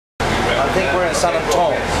I think we're in San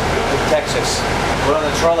Antonio, Texas. We're on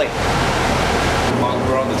the trolley.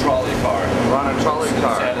 We're on the trolley car. We're on a trolley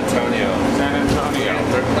car. San Antonio. San Antonio.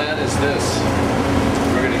 Their plan is this.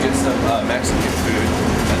 We're going to get some Mexican food,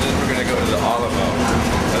 and then we're going to go to the Alamo.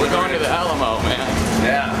 We're going to the Alamo, man.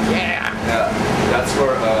 Yeah. Yeah. Yeah. That's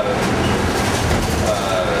where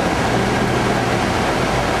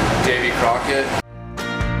Davy Crockett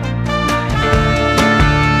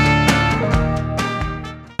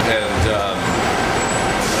and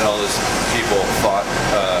all those people fought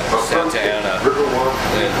Santa Anna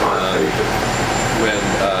when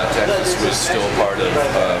Texas was still part of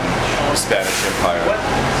the Spanish Empire.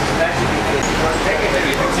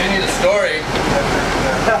 Continue the story.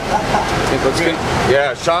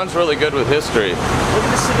 Yeah, Sean's really good with history. Look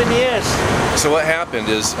at the souvenirs. So what happened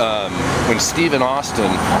is when Stephen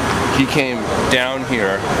Austin, he came down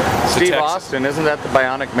here to Steve Texas. Austin, isn't that the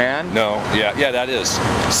Bionic Man? No, yeah, that is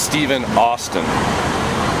Stephen Austin.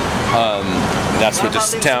 That's what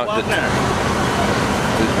this town.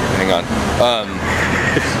 Hang on.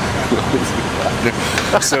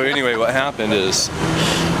 So anyway, what happened is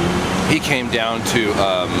he came down to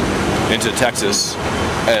into Texas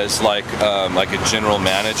as like a general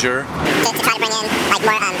manager. To try to bring in like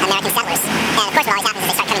more American settlers. And of course what always happens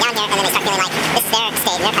is they start coming down here and then they start feeling like this is their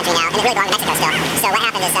state and their country now, and it really belongs to Mexico still. So what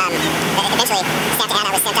happened is eventually Santa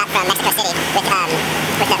Anna was sent up from Mexico City with the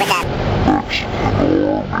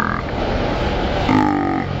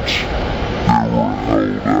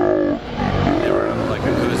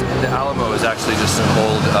the Alamo is actually just an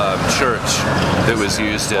old church that was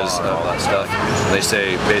used as all that stuff. They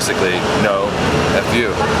say basically, no, F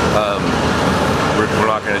you. We're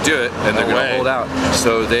not going to do it, and they're going to hold out.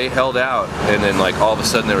 So they held out, and then like all of a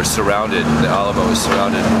sudden they were surrounded. The Alamo was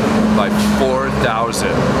surrounded by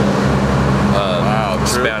 4,000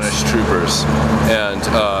 Spanish troopers, and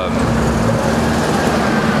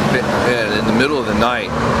in the middle of the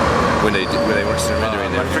night, when they were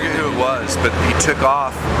surrendering, I forget who it was, but he took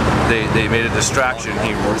off. They made a distraction.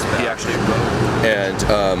 He actually and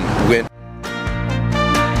went.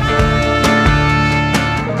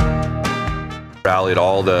 Rallied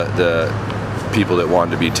all the people that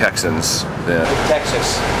wanted to be Texans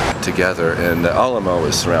Texas. together, and the Alamo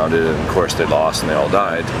was surrounded, and of course they lost and they all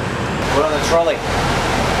died. We're on the trolley.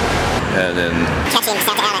 And then catching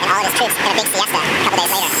Santa Anna and all of his troops in a big siesta a couple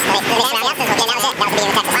days later. And they that was it. That was the beginning of Texas. Wow, that was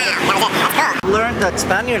it. That's cool. Learned that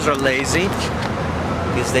Spaniards are lazy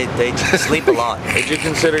because they sleep a lot. Would you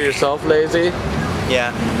consider yourself lazy?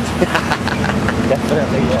 Yeah.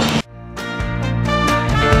 Definitely, yeah.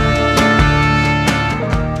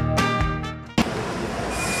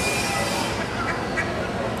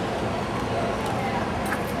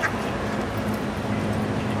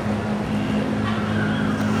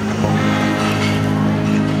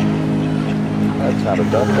 That's not a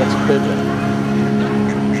duck, that's a pigeon.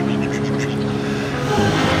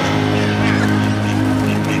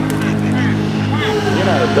 You're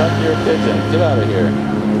not a duck, you're a pigeon. Get out of here.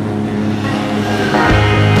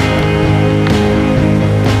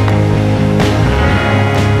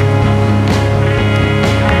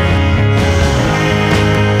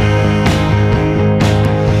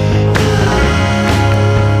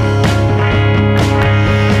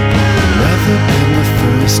 Never been the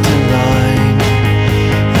first in line.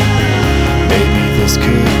 Maybe this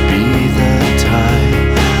could be the time.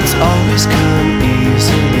 It's always come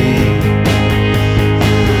easily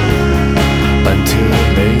until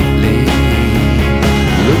lately.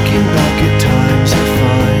 Looking back at times I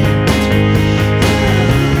find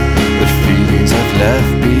the feelings I've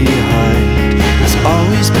left behind. It's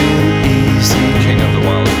always been easy. King of the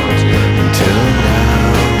Wild Frontier. Until now.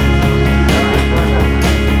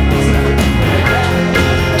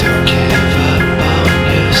 Don't give up on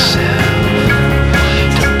yourself.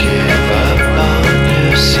 Don't give up on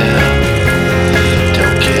yourself.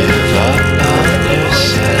 Don't give up on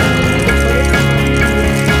yourself.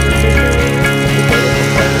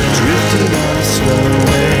 Drifting on a slow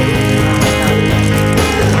wave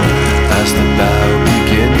as the bow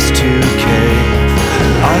begins to cave.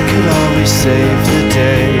 I could always save the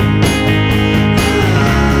day,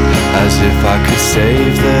 as if I could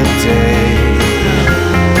save the day.